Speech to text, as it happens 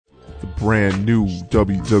brand new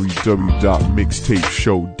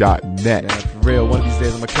www.mixtapeshow.net. Man, for real, one of these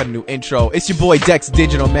days I'm gonna cut a new intro. It's your boy Dex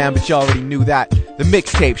Digital, man, but you already knew that. The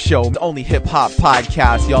Mixtape Show, the only hip-hop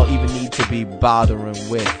podcast y'all even need to be bothering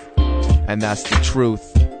with. And that's the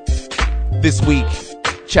truth. This week,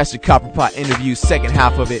 Chester Copperpot interview, second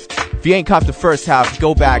half of it. If you ain't caught the first half,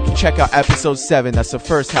 go back, check out episode 7. That's the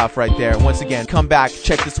first half right there. Once again, come back,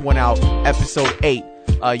 check this one out, episode 8.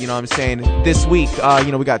 You know what I'm saying? This week,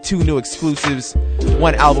 we got 2 new exclusives,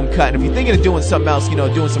 1 album cut. And if you're thinking of doing something else,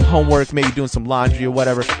 doing some homework, maybe doing some laundry or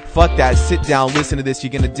whatever, fuck that. Sit down, listen to this.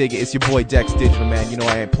 You're going to dig it. It's your boy Dex Digital, man. You know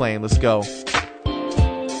I ain't playing. Let's go.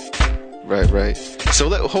 Right. So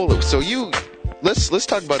hold up. So let's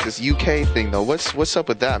talk about this UK thing though. What's up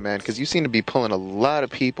with that, man? Because you seem to be pulling a lot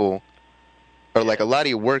of people, or like a lot of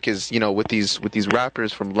your work is with these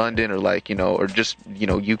rappers from London, or or just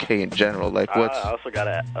UK in general. Like what's? I also got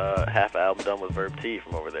a half album done with Verb T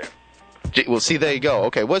from over there. Well, see, there you go.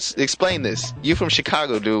 Okay, explain this? You from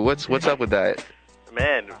Chicago, dude? What's up with that?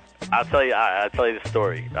 Man, I'll tell you the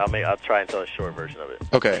story. I'll try and tell a short version of it.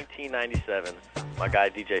 Okay. 1997, my guy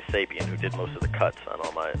DJ Sapien, who did most of the cuts on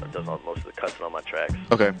most of the cuts on all my tracks.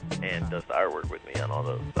 Okay. And does the artwork with me on all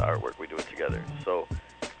the artwork. We do it together. So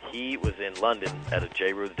he was in London at a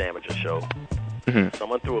J. Rue the Damager show. Mm-hmm.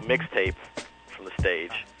 Someone threw a mixtape from the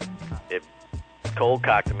stage. It cold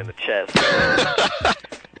cocked him in the chest.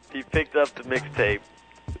 He picked up the mixtape,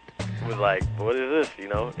 was like, what is this,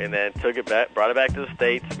 and then took it back, brought it back to the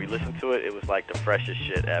States. We listened to it. It was like the freshest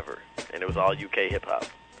shit ever, and it was all UK hip-hop.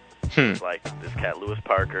 It was like this cat Lewis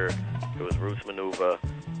Parker, it was Roots Manuva,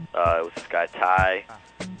 it was this guy Ty,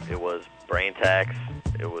 it was Brain Tax,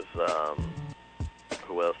 it was,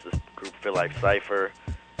 who else, this group Feel Like Cypher,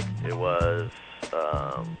 it was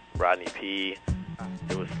Rodney P,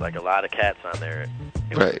 it was like a lot of cats on there.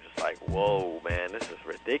 It was just like, whoa, man, this is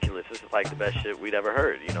ridiculous. This is like the best shit we'd ever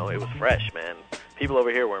heard. It was fresh, man. People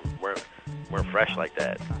over here weren't fresh like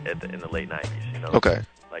that in the late 90s. Okay.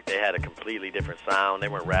 Like they had a completely different sound. They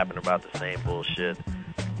weren't rapping about the same bullshit.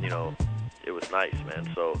 It was nice, man.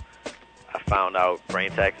 So I found out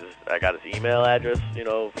Brain Taxes. I got his email address,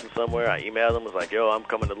 from somewhere. I emailed him. Was like, yo, I'm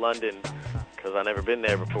coming to London because I've never been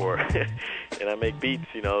there before, and I make beats.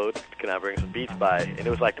 Can I bring some beats by? And it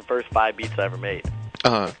was like the first 5 beats I ever made.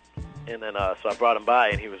 Uh-huh. And then, so I brought him by,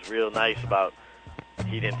 and he was real nice about,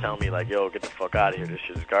 he didn't tell me, like, yo, get the fuck out of here, this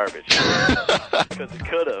shit is garbage. Because he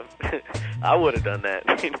could have. I would have done that,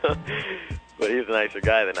 But he's a nicer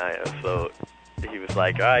guy than I am. So he was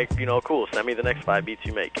like, all right, cool, send me the next 5 beats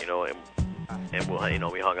you make, and we'll,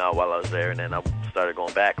 we hung out while I was there, and then I started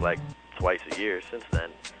going back, like, twice a year since then,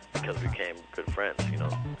 because we became good friends,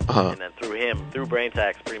 Uh-huh. And then through Brain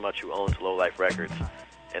Tax, pretty much who owns Low Life Records,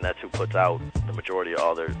 and that's who puts out the majority of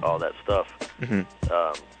all that stuff. Mm-hmm.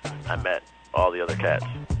 I met all the other cats.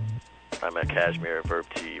 I met Cashmere, Verb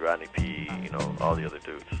T, Rodney P, all the other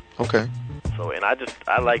dudes. Okay. So, and I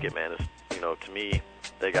like it, man. It's, to me,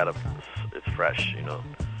 it's fresh,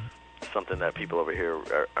 something that people over here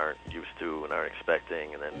aren't used to and aren't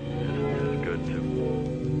expecting, and then it's good too.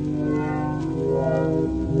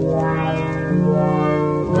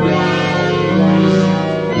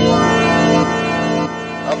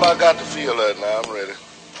 I got to feel that now. I'm ready.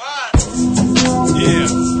 Yeah.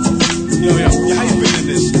 Yo, how you feeling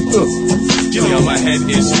this? Yo, my head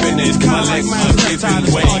is spinning, my legs are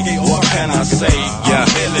giving way. What can I say? Yeah,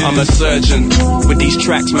 I'm a surgeon. With these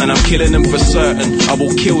tracks, man, I'm killing them for certain. I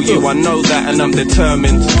will kill you, I know that, and I'm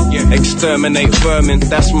determined. Exterminate vermin,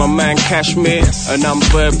 that's my man Cashmere, and I'm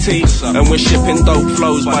Verb T. And we're shipping dope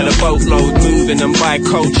flows by the boatload, moving them by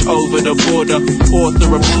coach over the border.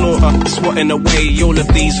 Author of slaughter, swatting away all of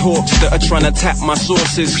these hawks that are trying to tap my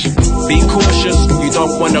sources. Be cautious, you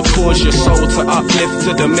don't want to cause your soul to uplift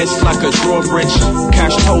to the mist like a drawbridge.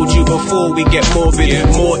 Cash told you before we get morbid,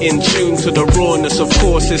 more in tune to the rawness, of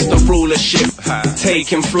course it's the rulership.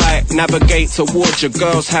 Taking flight, navigate towards your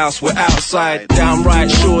girl's house, we're outside, downright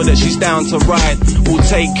sure that she's down to ride. We'll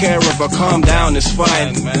take care of her, calm down, it's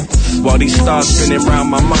fine. While these stars spinning round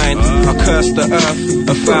my mind, I curse the earth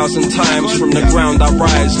 1,000 times. From the ground I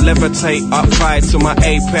rise, levitate up high to my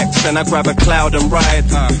apex, then I grab a cloud and ride.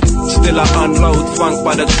 Still I unload, funk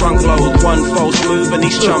by the trunk load. One false move and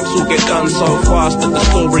these chumps will get done so fast that the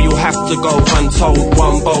story will have to go untold.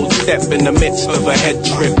 One bold step in the midst of a head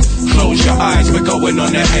trip. Close your eyes, we're going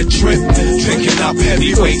on a head trip. Drinking up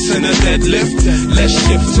heavy weights in a deadlift. Let's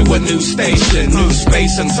shift to a new station, new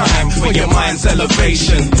space and time for your mind's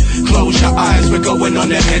elevation. Close your eyes, we're going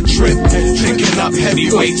on a head trip. Picking up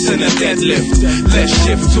heavy weights in a deadlift. Let's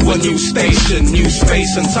shift to a new station, new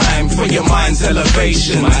space and time for your mind's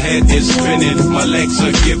elevation. My head is spinning, my legs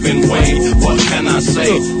are giving way. What can I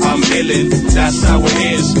say? I'm illin', that's how it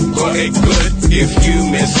is. Got it good if you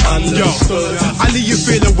misunderstood. I leave you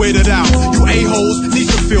feeling weirded out. You a-holes need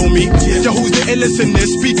to feel me. Yo, who's the illest in this?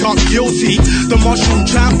 Speak up, guilty. The mushroom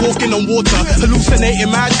tramp walking on water,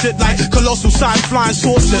 hallucinating mad shit like colossal side flying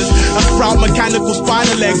saucers. A sprout mechanical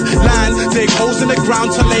spider legs. Land, dig holes in the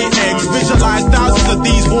ground to lay eggs. Visualize thousands of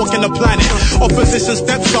these walking the planet. Opposition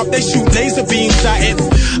steps up, they shoot laser beams at it.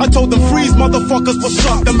 I told them freeze, motherfuckers, what's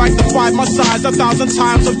up? They magnified my size 1,000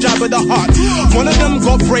 times of Jabba the Hutt. One of them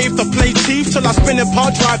got brave to play chief till I spin in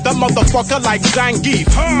power drive that motherfucker like Zangief.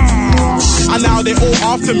 And now they all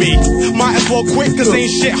after me. Might as well quit cause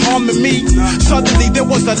ain't shit harming me. Suddenly there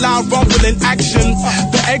was a loud rumble in action.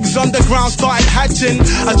 The eggs underground started hatching.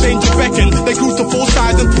 I changed the beckon, they grew to full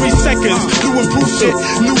size in 3 seconds. New improved shit,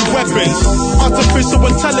 new weapons. Artificial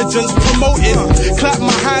intelligence promoted. Clapped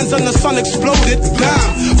my hands and the sun exploded.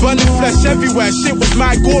 Damn, burning flesh everywhere, shit was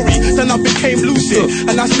mad gory. Then I became lucid,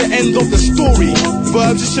 and that's the end of the story.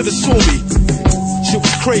 Burbs, you should've saw me. Shit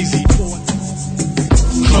was crazy.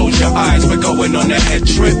 Close your eyes, we're going on a head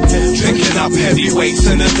trip. Picking up heavy weights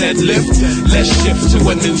in a deadlift. Let's shift to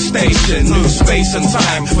a new station, new space and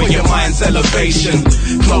time for your mind's elevation.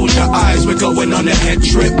 Close your eyes, we're going on a head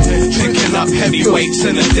trip. Picking up heavy weights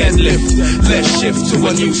in a deadlift. Let's shift to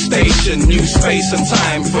a new station, new space and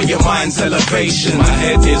time for your mind's elevation. My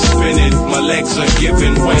head is spinning, my legs are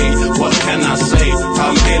giving way. What can I say?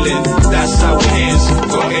 I'm illin', that's how it is.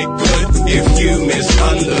 Got it good if you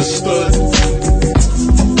misunderstood.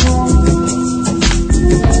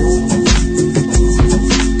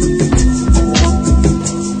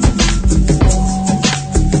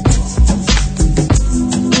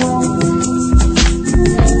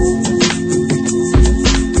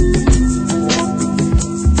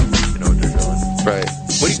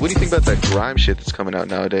 What do you think about that grime shit that's coming out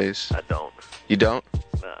nowadays? I don't. You don't?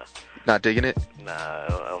 Nah. Not digging it? Nah, I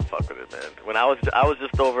don't fuck with it, man. When I was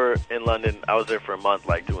just over in London, I was there for a month,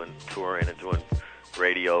 like doing touring and doing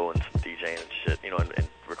radio and some DJing and shit, you know, and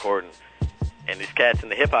recording. And these cats in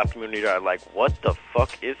the hip hop community are like, "What the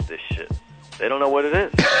fuck is this shit?" They don't know what it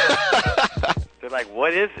is. They're like,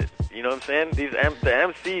 "What is it?" You know what I'm saying? The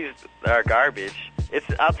MCs are garbage.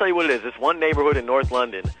 I'll tell you what it is. It's one neighborhood in North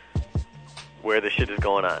London where the shit is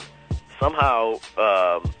going on. Somehow,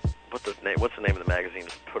 what's the name of the magazine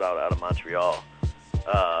that's put out of Montreal?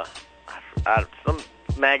 Some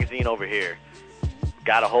magazine over here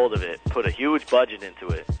got a hold of it, put a huge budget into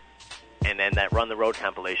it, and then that Run the Road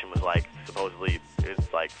compilation was like, supposedly,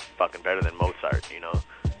 it's like fucking better than Mozart, you know?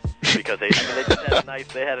 Because they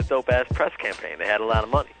had a dope ass press campaign. They had a lot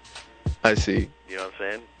of money. I see. You know what I'm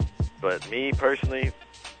saying? But me personally,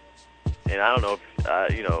 and I don't know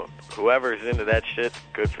if, you know, whoever's into that shit,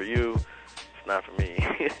 good for you. It's not for me.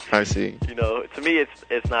 I see. You know, to me,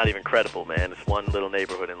 it's not even credible, man. It's one little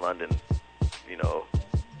neighborhood in London, you know,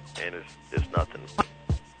 and it's nothing.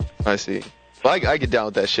 I see. Well, I get down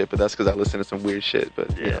with that shit, but that's because I listen to some weird shit.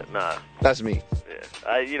 But yeah, you know, nah. That's me.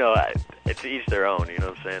 Yeah, it's each their own. You know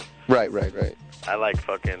what I'm saying? Right. I like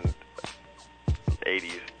fucking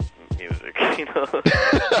 80s music, you know.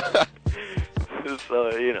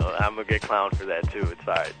 So, you know, I'm gonna get clowned for that too. It's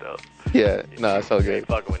alright though. Yeah, no, it's all You good. ain't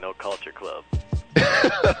fucking with no culture club.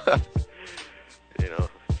 You know,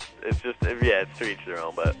 it's just, yeah, it's to each their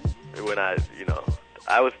own. But when I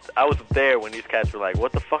was there when these cats were like,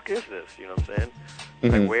 "What the fuck is this?" You know what I'm saying?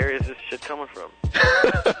 Mm-hmm. Like, where is this shit coming from?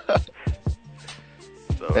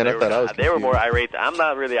 So and they were more irate. I'm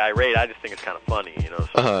not really irate. I just think it's kind of funny, you know.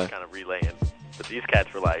 So I'm kind of relaying. But these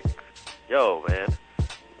cats were like, "Yo, man,"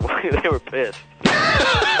 they were pissed.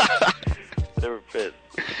 They were pissed.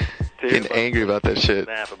 Getting angry about that shit.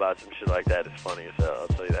 Snap about some shit like that is funny as hell. I'll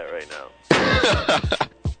tell you that right now.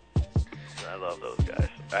 I love those guys.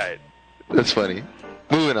 All right. That's funny.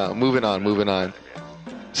 Moving on.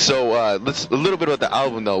 So let's a little bit about the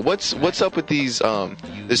album though. What's up with these?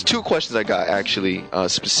 There's two questions I got actually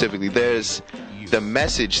specifically. There's the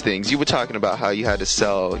message things. You were talking about how you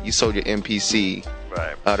sold your MPC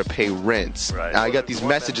to pay rents. Right. Now, I got these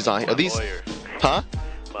messages on here. Are these? Lawyer. Huh?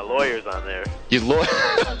 My lawyer's on there. Your lawyer.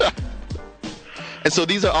 And so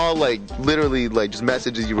these are all like literally like just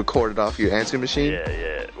messages you recorded off your answering machine.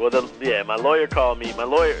 Yeah. Well, my lawyer called me. My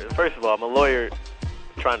lawyer. First of all, my lawyer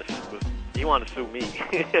he wanted to sue me.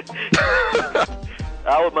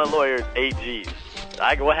 I was my lawyer 8 G's.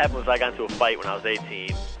 What happened was I got into a fight when I was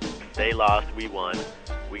 18. They lost, we won.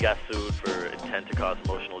 We got sued for intent to cause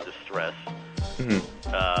emotional distress.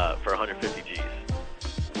 for 150 G's.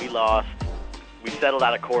 We lost. We settled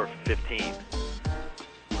out of court for 15.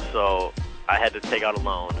 So I had to take out a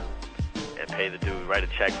loan and pay the dude, write a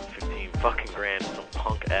check for 15 fucking grand to some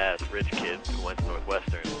punk ass rich kid who went to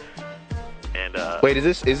Northwestern. And wait, is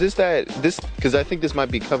this because I think this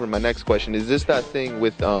might be covering my next question. Is this that thing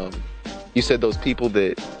with you said those people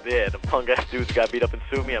that the punk ass dudes got beat up and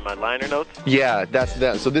sued me on my liner notes? Yeah, that's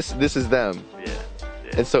them. So this is them. Yeah.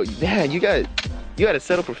 And so you got to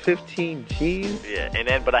settle for 15 G's? Yeah, and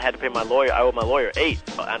then but I had to pay my lawyer. I owed my lawyer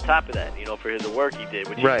 8 on top of that, for his work he did,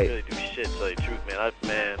 which he didn't really do shit. To tell you the truth,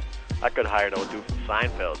 man, I could have hired an old dude from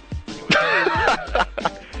Seinfeld.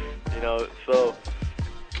 So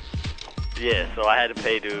yeah, so I had to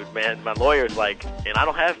pay, dude. Man, my lawyer's like, and I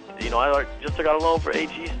don't have, I just took out a loan for 8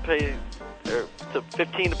 G's to pay, or to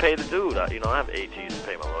 15 to pay the dude. I don't have 8 G's to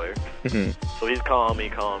pay my lawyer. So he's calling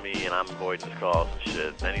me, and I'm avoiding his calls and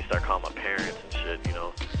shit. Then he started calling my parents and shit, And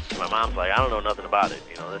my mom's like, I don't know nothing about it,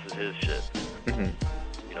 this is his shit. And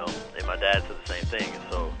my dad said the same thing, and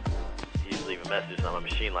so he's leaving messages on my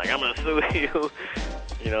machine like, I'm gonna sue you.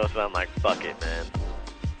 So I'm like, fuck it, man.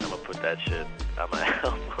 I'm gonna put that shit on my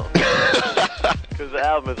album. Because the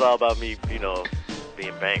album is all about me, being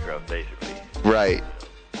bankrupt, basically. Right.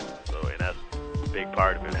 So, and that's a big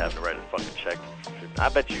part of it, having to write a fucking check. I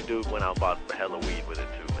bet you dude went out and bought a hella weed with it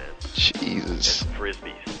too, man. Jesus. And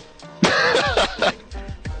frisbees. Like,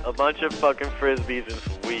 a bunch of fucking frisbees and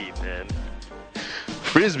some weed, man.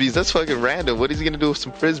 Frisbees? That's fucking random. What is he gonna do with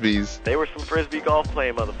some frisbees? They were some frisbee golf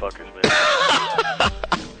playing motherfuckers, man.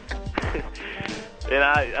 And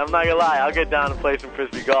I'm not gonna lie, I'll get down and play some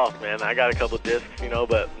frisbee golf, man. I got a couple discs,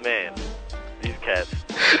 but man, these cats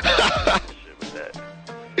shit with that.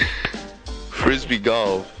 Frisbee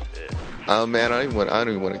golf. Yeah. Oh man, I don't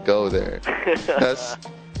even want to go there. That's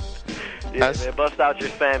man, bust out your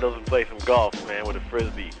sandals and play some golf, man, with a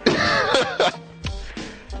frisbee.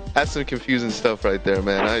 That's some confusing stuff right there,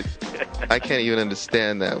 man. I can't even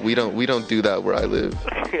understand that. We don't do that where I live.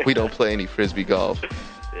 We don't play any frisbee golf.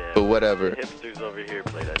 Yeah, but whatever. The hipsters over here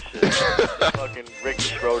play that shit. Fucking Rick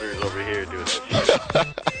Schroeder's over here doing that shit.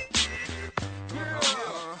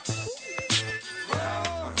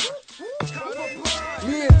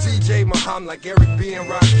 Me and TJ Maham like Eric B and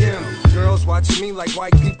Rakim. Girls watching me like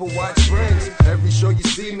white people watch Friends. Every show you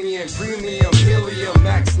see me in premium, helium,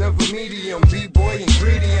 max, never medium, B-boy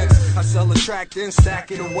ingredients. I sell a track, then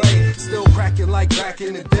stack it away. Still cracking like back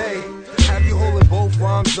in the day. Have you holding both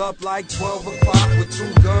arms up like 12 o'clock with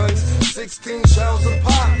 2 guns, 16 shells a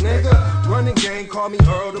pop, nigga. Running game, call me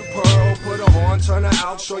Earl the Pearl. Put her on, turn her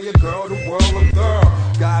out, show your girl the world of girl.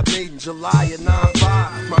 God made in July at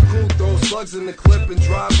 9-5. My crew throws slugs in the clip and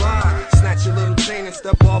drive by. Snatch your little chain and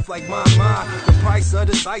step off like my. The price of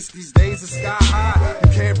this ice these days is sky high. You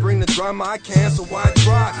can't bring the drama, I can, so why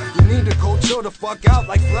try? You need to go chill the fuck out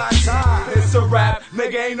like fly tie. It's a rap,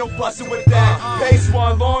 nigga, ain't no bustin' with that. Pace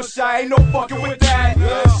one, long shot, ain't no fucking with that.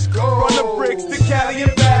 Let's go. Run the bricks to Cali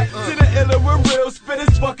and back. To the illa with real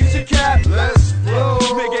spitters, bucket your cap. Let's go.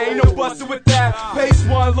 Nigga, ain't no bustin' with that. Pace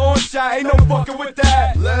one, long shot, ain't no fucking with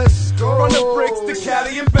that. Let's go. Run the bricks to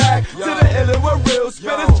Cali and back. To the illa with real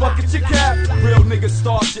spitters, bucket your cap. Real niggas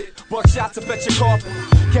start shit. Buck shots to bet your coffin.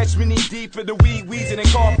 Catch me knee deep in the weed, wheezing and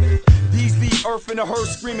coughing. These leave earth in a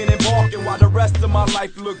hearse screaming and barking, while the rest of my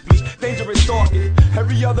life look bleak, dangerous talking.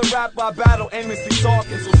 Every other rap I battle endlessly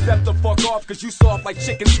talking. So step the fuck off, cause you soft like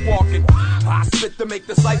chicken squawking. I spit to make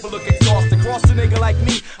the cypher look exhausted. Cross a nigga like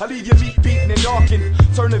me, I leave your meat beaten and darkened.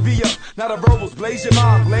 Turn the V up, now the verbals blaze your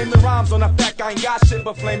mind. Blame the rhymes on the fact I ain't got shit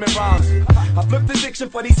but flaming rhymes. I flip the diction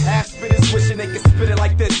for these half spitters, wishing they could spit it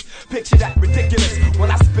like this. Picture that ridiculous.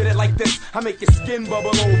 When I spit it like this, I make your skin bubble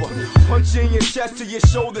over. Punch you in your chest till your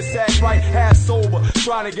shoulders sag right, half sober.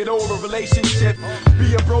 Trying to get over a relationship.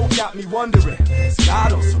 Being broke got me wondering, is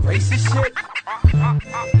God on some racist shit?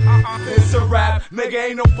 It's a rap, nigga,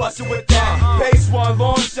 ain't no bustin' with that. Pace one,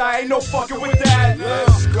 long shot, ain't no fucking with that.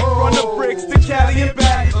 Let's go. Run the bricks to Cali and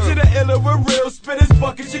back. To the illa with real spitters,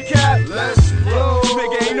 bucket your cap. Let's go.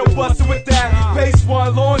 Nigga, ain't no bustin' with that. Pace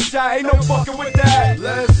one, long shot, ain't no fucking with that.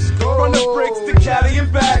 Let's go. Run the bricks to Cali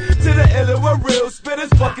and back. To the illa with real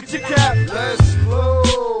spitters, bucket your cap. Let's go.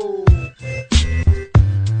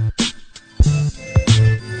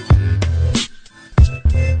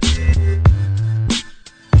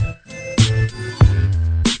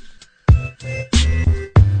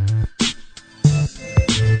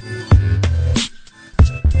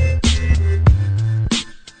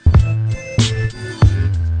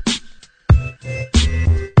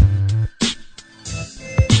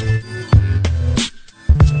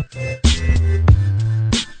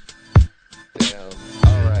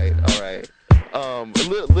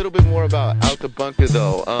 little bit more about Out the Bunker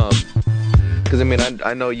though. Because I mean,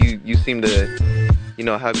 I know you seem to, you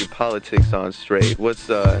know, have your politics on straight. What's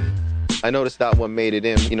I noticed that one made it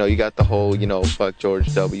in. You know, you got the whole, you know, fuck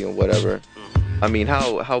George W. and whatever. I mean,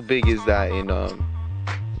 how big is that in,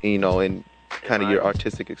 you know, in kind of your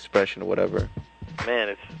artistic expression or whatever?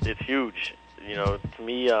 Man, it's huge. You know, to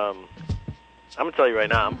me, I'm gonna tell you right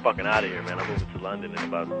now, I'm fucking out of here, man. I'm moving to London in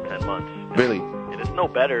about 10 months. Really? And it's no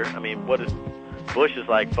better. I mean, Bush is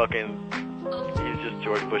like fucking. He's just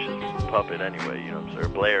George Bush's puppet anyway. You know what I'm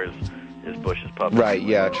saying? Blair is Bush's puppet. Right.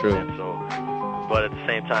 Yeah. True. And so, but at the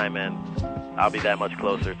same time, man, I'll be that much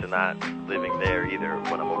closer to not living there either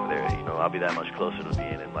when I'm over there. You know, I'll be that much closer to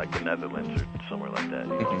being in like the Netherlands or somewhere like that.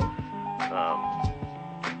 You know?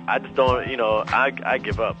 I just don't. You know, I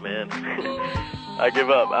give up, man. I give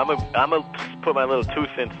up. I'm a put my little 2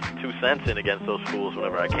 cents in against those fools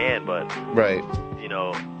whenever I can, but right. You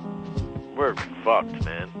know, we're fucked,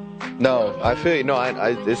 man. No, I feel you. No,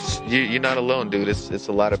 it's you're not alone, dude. It's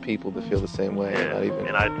a lot of people that feel the same way. Yeah. Not even.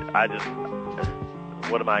 And I just,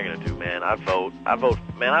 what am I gonna do, man? I vote,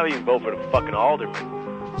 man. I don't even vote for the fucking alderman.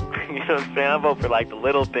 You know what I'm saying? I vote for like the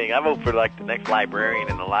little thing. I vote for like the next librarian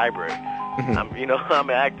in the library. I'm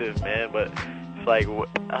active, man, but it's like,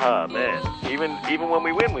 man. Even when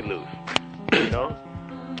we win, we lose. You know?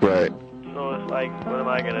 Right. So it's like, what am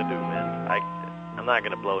I gonna do, man? I'm not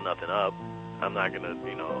gonna blow nothing up. I'm not gonna,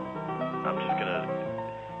 you know, I'm just gonna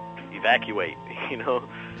evacuate, you know.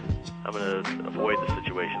 I'm gonna avoid the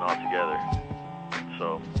situation altogether.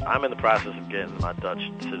 So I'm in the process of getting my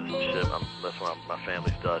Dutch citizenship. That's why my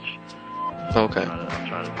family's Dutch. So okay. I'm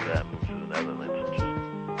trying to do that, move to the Netherlands, and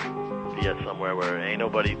just be at somewhere where ain't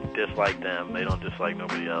nobody dislike them. They don't dislike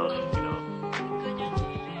nobody else, you know.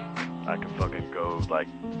 I can fucking go, like,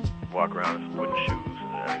 walk around in wooden shoes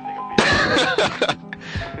and everything will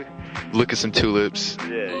be Look at some tulips.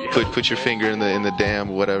 Yeah. Put your finger in the dam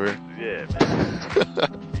or whatever. Yeah, man.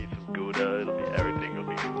 Eat some Gouda. Everything will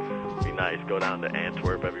be nice. Go down to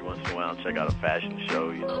Antwerp every once in a while, check out a fashion show,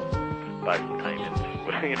 you know. Buy some diamonds,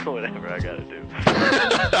 you know, whatever I gotta do.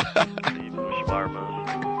 Eat some shawarmas,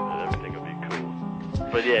 and everything will be cool.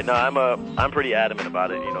 But yeah, no, I'm pretty adamant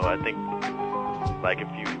about it. You know, I think, like,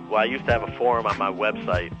 I used to have a forum on my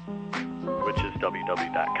website, which is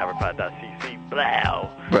www.copperpot.cc. Blah.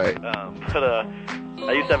 Right. But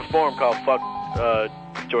I used to have a forum called Fuck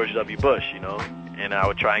George W. Bush, you know, and I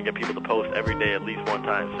would try and get people to post every day at least one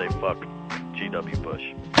time say fuck G.W.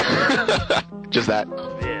 Bush. Just that?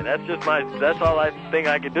 Yeah, that's all I think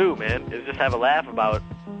I could do, man, is just have a laugh about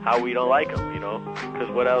how we don't like him, you know, because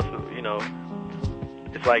what else, you know,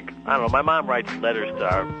 it's like, I don't know, my mom writes letters to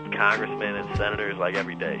our congressmen and senators like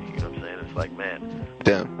every day, you know what I'm saying? It's like, man,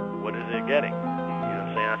 damn, what is it getting? You know what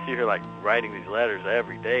I'm saying? I see her like writing these letters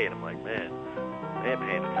every day, and I'm like, man, they ain't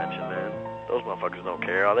paying attention, man. Those motherfuckers don't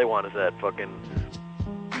care. All they want is that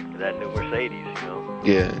new Mercedes, you know?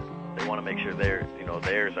 Yeah. They want to make sure theirs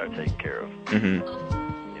are taken care of. Mm-hmm. You know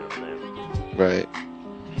what I'm saying? Right.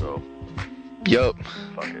 So. Yup.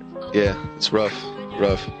 Fuck it. Yeah, it's rough.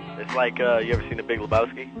 Rough. It's like, you ever seen The Big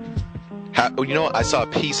Lebowski? You know what? I saw a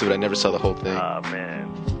piece of it. I never saw the whole thing. Oh, man.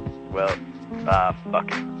 Well,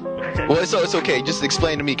 fuck it. Well, it's okay. Just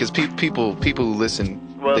explain to me, because people who listen,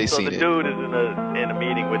 they seen it. Well, so the dude is in a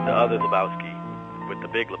meeting with the other Lebowski, with the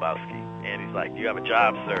Big Lebowski, and he's like, "Do you have a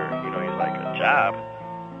job, sir?" You know, he's like, "A job?"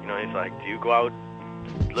 You know, he's like, "Do you go out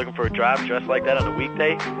looking for a job dressed like that on a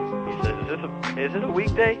weekday?" He says, "Is it a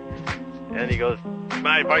weekday?" And he goes,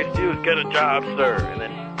 "My advice to you is get a job, sir." And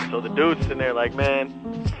then, so the dude's sitting there like, "Man,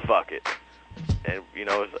 fuck it." And, you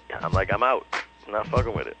know, I'm like, I'm out. I'm not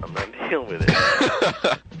fucking with it. I'm not dealing with it.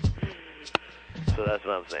 So that's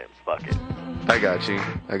what I'm saying. Fuck it. I got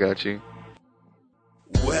you.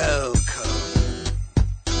 Welcome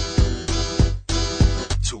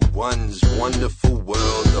to one's wonderful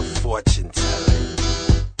world of fortune telling.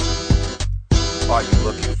 Are you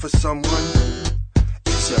looking for someone?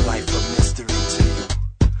 Is your life a mystery to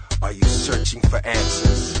you? Are you searching for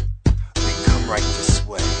answers? Then come right this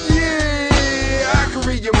way. Yeah, I can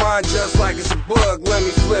read your mind just like it's a book. Let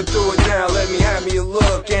me flip through it now, let me have me a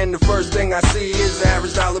look. And the first thing I see is the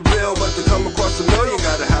average dollar bill. But to come across a million,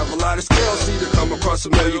 gotta have a lot of skill. See, to come across a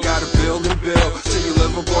million, you gotta build and build. Till you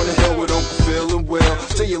live up on a hill with Uncle Phil and Will.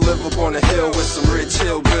 Till you live up on a hill with some rich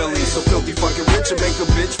hillbillies. So filthy fucking rich and make a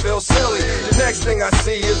bitch feel silly. The next thing I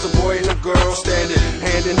see is a boy and a girl standing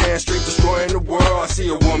hand in hand, straight destroying the world. I see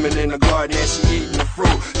a woman in the garden and she eating the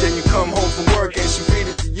fruit. Then you come home from work and she feed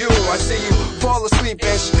it to you. I see you fall asleep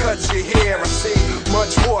and she cuts your hair. I see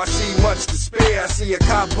much more, I see much despair. I see a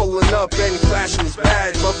cop pulling up and he flashing his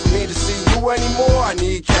badge. But for me to see you anymore, I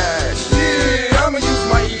need cash. Yeah, I'm a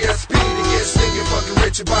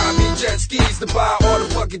rich and buy me jet skis to buy all the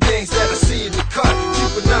fucking things that I see in the cut.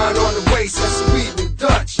 Keep a 9 on the waist and some weed and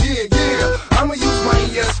Dutch. Yeah, yeah. I'ma use my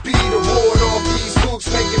ESP to ward off these spooks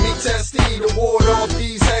making me testy, to ward off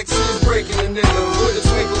these X's breaking a nigga with a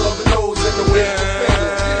twinkle of a nose and the wave of a finger.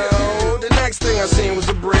 Yeah. The next thing I seen was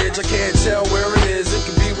a bridge. I can't tell where it is. It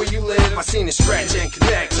could be where you live. I seen it stretch and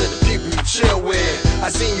connect to the people you chill with. I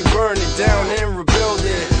seen you burn it down and rebuild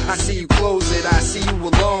it. I see you close it. I see you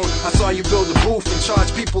alone. I saw you build a booth and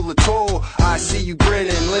charge people a toll. I see you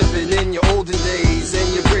grinning, living in your olden days,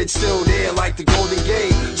 and your bridge still there like the Golden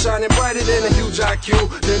Gate, shining brighter than a huge IQ.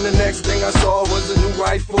 Then the next thing I saw was a new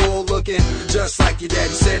rifle, looking just like your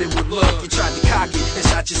daddy said it would look. You tried to cock it and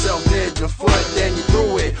shot yourself dead in the foot. Then you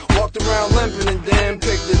threw it, walked around limping, and then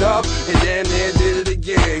picked it up and damn near did it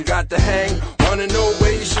again. Got the hang, wanna know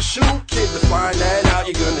where you should shoot? Kid, to find that out,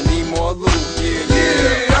 you're gonna need more loot. Yeah,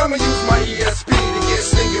 yeah, I'ma use my ESP to get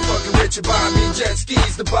stinking fucking rich and buy me jet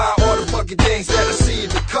skis to buy all the fucking things that I see in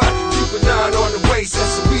the cut. Keep a 9 on the waist and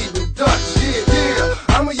some weed and Dutch. Yeah,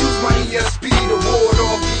 yeah, I'ma use my ESP to ward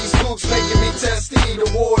off these spooks making me testy, to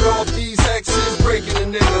ward off these X's breaking a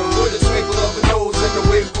nigga with a twinkle of a nose and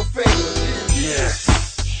a wave of a finger. Yes,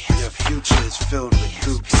 your future is filled with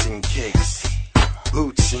dukes and kicks,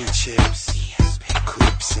 boots and chips,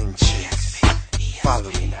 coops and chicks.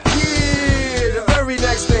 Follow me now. Yeah, the very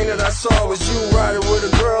next thing that I saw was you riding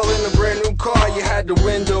with a girl in a brand new car. You had the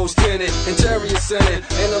windows tinted, interior scented,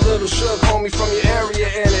 and a little shook homie from your area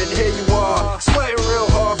in it. Here you are, sweating real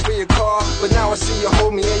hard for your car, but now I see you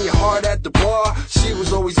hold me in your heart at the bar. She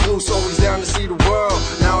was always loose, always down to see the world.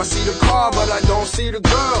 Now I see the car, but I don't see the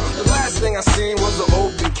girl. The last thing I seen was an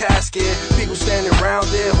open casket, people standing around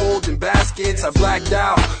there holding baskets. I blacked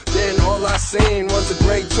out, then all I seen was a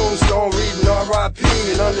great tombstone reading R.I.P.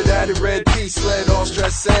 And under that it read peace, led all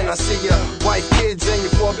stress in. I see your wife, kids, and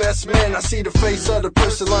your 4 best men. I see the face of the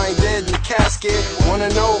person lying dead in the casket. Wanna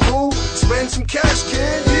know who? Spend some cash,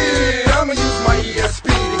 kid. Yeah, I'ma use my ESP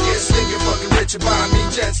to get stinking fucking rich and buy me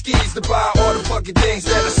jet skis to buy all the fucking things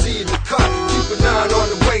that I see in the cut. Keep a 9 on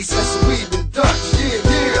the waist and some weed and Dutch. Yeah,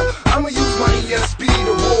 yeah, I'ma use my ESP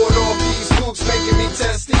to ward off these spooks making me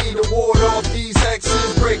testy, to ward off these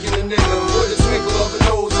X's breaking a nigga with a twinkle of a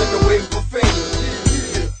nose and a wave of a finger.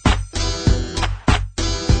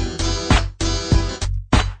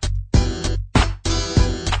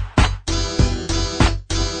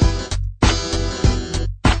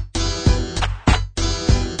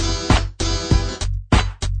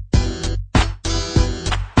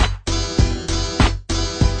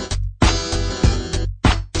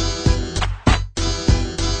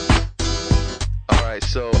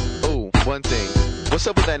 One thing, what's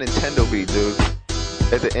up with that Nintendo beat, dude?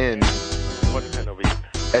 At the end. What Nintendo beat?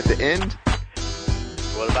 At the end?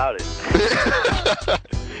 What about it?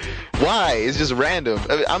 Why? It's just random.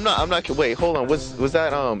 I mean, I'm not. Wait, hold on. Was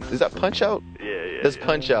that is that Punch Out? Yeah. That's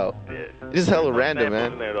Punch Out. Yeah. It's just hella random,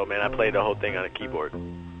 man. In there, though, man. I played the whole thing on a keyboard.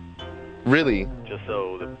 Really? Just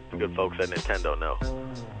so the good folks at Nintendo know.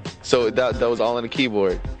 So that was all on the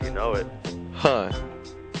keyboard. You know it. Huh.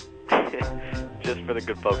 Just for the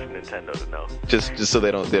good folks at Nintendo to know. Just so they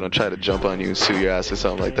don't try to jump on you and sue your ass or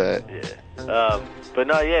something like that. Yeah. But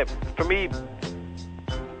no, yeah. For me,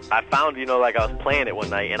 I found, like I was playing it one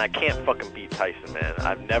night, and I can't fucking beat Tyson, man.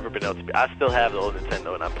 I've never been able to beat. I still have the old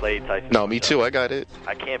Nintendo, and I played Tyson. No, me too. I got it.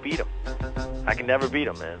 I can't beat him. I can never beat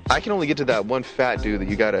him, man. I can only get to that one fat dude that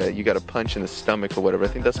you gotta punch in the stomach or whatever. I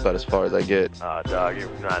think that's about as far as I get. Dog, you're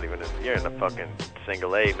in the fucking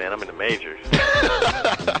single A, man. I'm in the majors.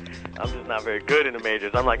 I'm just not very good in the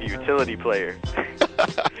majors. I'm like a utility player.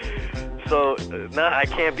 So, I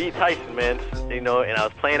can't beat Tyson, man. And I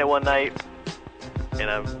was playing it one night, and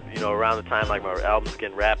I'm, around the time, like, my album's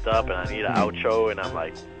getting wrapped up, and I need an outro, and I'm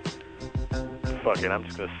like, fuck it, I'm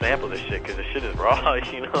just gonna sample this shit, because the shit is raw,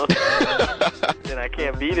 And I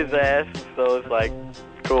can't beat his ass, so it's like,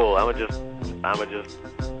 cool, I'ma just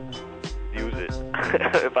use it.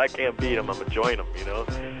 If I can't beat him, I'm gonna join him,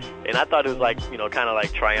 And I thought it was like, kind of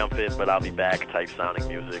like triumphant, but I'll be back type sounding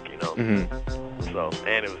music, Mm-hmm. So,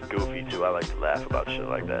 and it was goofy too. I like to laugh about shit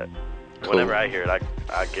like that. Cool. Whenever I hear it,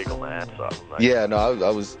 I giggle my ass off. Like, yeah, no,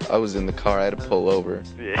 I was in the car. I had to pull over.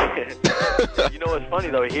 Yeah. You know what's funny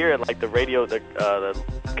though? Here at like the radio, the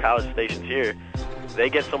college stations here, they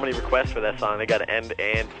get so many requests for that song. They got to end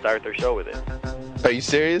and start their show with it. Are you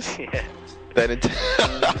serious? Yeah. That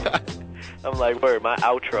I'm like, word, my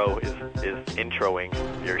outro is introing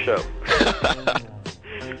your show.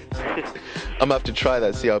 I'm gonna have to try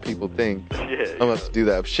that, see how people think. Yeah, I'm gonna have to do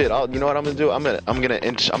that. Shit, you know what I'm gonna do? I'm gonna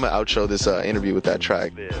outro this interview with that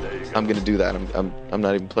track. Yeah, there you go. I'm gonna do that. I'm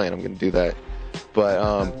not even playing. I'm gonna do that.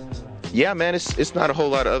 But Yeah, man, it's not a whole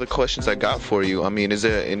lot of other questions I got for you. I mean, is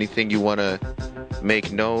there anything you want to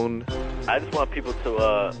make known? I just want people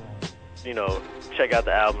to, check out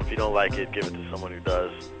the album. If you don't like it, give it to someone who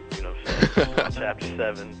does. You know what I'm saying? Chapter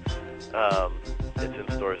 7. It's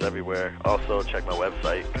in stores everywhere. Also, check my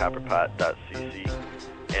website, copperpot.cc.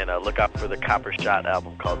 And look out for the Copper Shot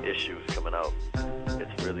album called Issues coming out.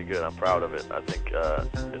 It's really good. I'm proud of it. I think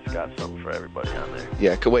it's got something for everybody on there.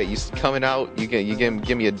 Yeah, wait, you coming out? You can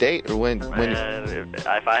give me a date or when? Man,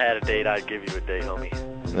 if I had a date, I'd give you a date, homie.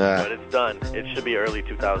 But it's done. It should be early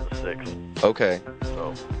 2006. Okay.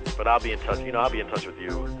 So, but I'll be in touch. I'll be in touch with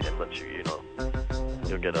you and let you.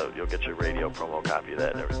 You'll get your radio promo copy of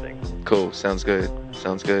that and everything. Cool. Sounds good.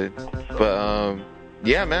 So, but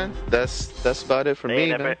yeah, man, that's about it for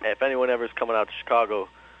me. Man. If anyone ever is coming out to Chicago,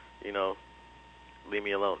 leave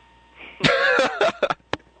me alone.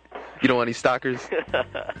 You don't want any stalkers?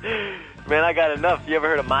 Man, I got enough. You ever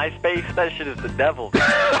heard of MySpace? That shit is the devil.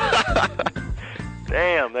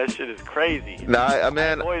 Damn, that shit is crazy. Nah,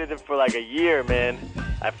 man. I avoided it for like a year, man.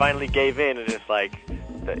 I finally gave in, and it's like,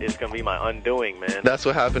 it's gonna be my undoing, man. That's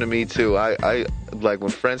what happened to me too. I like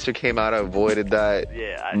when Friendster came out, I avoided that.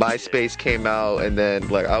 Yeah. MySpace came out, and then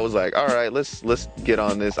like I was like, all right, let's get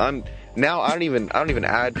on this. Now I don't even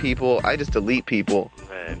add people. I just delete people.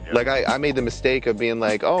 Man, like I made the mistake of being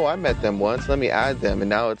like, oh, I met them once, let me add them, and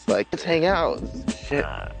now it's like, let's hang out. Shit.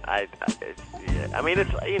 I mean,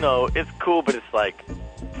 it's it's cool, but it's like,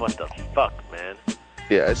 what the fuck, man?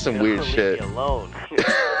 Yeah, it's some weird shit. Leave me alone.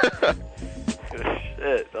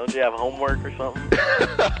 Shit, don't you have homework or something?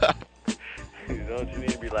 Don't you need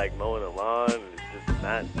to be like mowing the lawn and just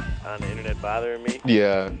not on the internet bothering me?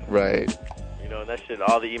 Yeah, right. And that shit,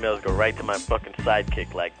 all the emails go right to my fucking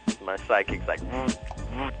sidekick. Like, my sidekick's like,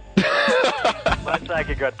 my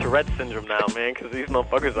sidekick got Tourette syndrome now, man, because these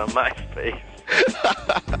motherfuckers on MySpace.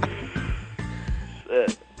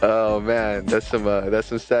 Shit. Oh man, that's some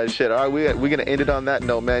sad shit. All right, we're gonna end it on that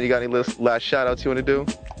note, man. You got any last shout outs you want to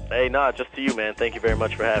do? Hey, nah, just to you, man. Thank you very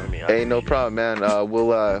much for having me. Hey, no problem, man.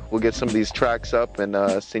 We'll get some of these tracks up and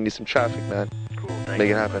send you some traffic, man. Cool. Thank Make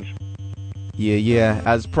you it happen. Much. Yeah.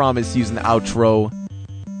 As promised, using the outro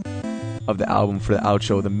of the album for the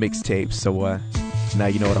outro of the mixtape. So now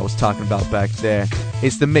you know what I was talking about back there.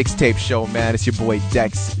 It's the Mixtape Show, man. It's your boy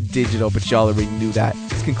Dex Digital, but y'all already knew that.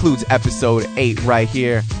 This concludes episode 8 right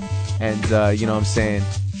here. And you know what I'm saying?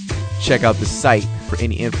 Check out the site for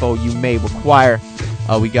any info you may require.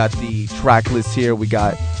 We got the track list here. We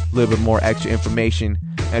got a little bit more extra information.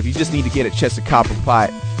 And if you just need to get a chest of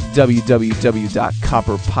Copperpot,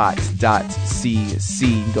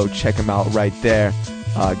 www.copperpot.cc. Go check him out right there.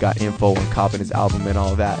 Got info on copping his album and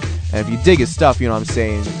all that. And if you dig his stuff, you know what I'm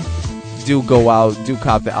saying, do go out, do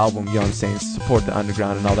cop the album, you know what I'm saying, support the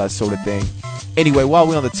underground and all that sort of thing. Anyway, while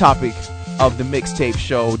we're on the topic of the Mixtape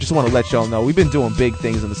Show, just want to let y'all know we've been doing big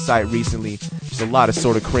things on the site recently. Just a lot of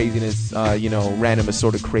sort of craziness, random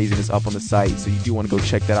sort of craziness up on the site, so you do want to go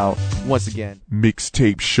check that out. Once again,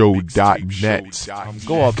 MixtapeShow.net.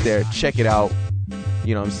 Go up there, check it out.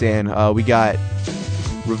 You know what I'm saying? We got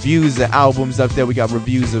reviews of albums up there. We got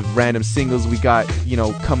reviews of random singles we got,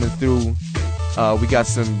 coming through. We got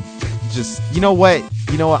some just, you know what,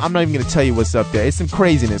 I'm not even going to tell you what's up there. It's some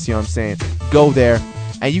craziness, you know what I'm saying? Go there,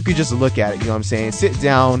 and you can just look at it, you know what I'm saying? Sit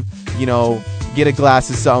down, get a glass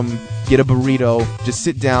of something, get a burrito, just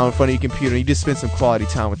sit down in front of your computer, and you just spend some quality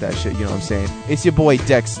time with that shit, you know what I'm saying? It's your boy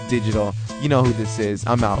Dex Digital. You know who this is.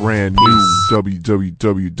 I'm out. Brand new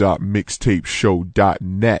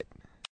www.mixtapeshow.net.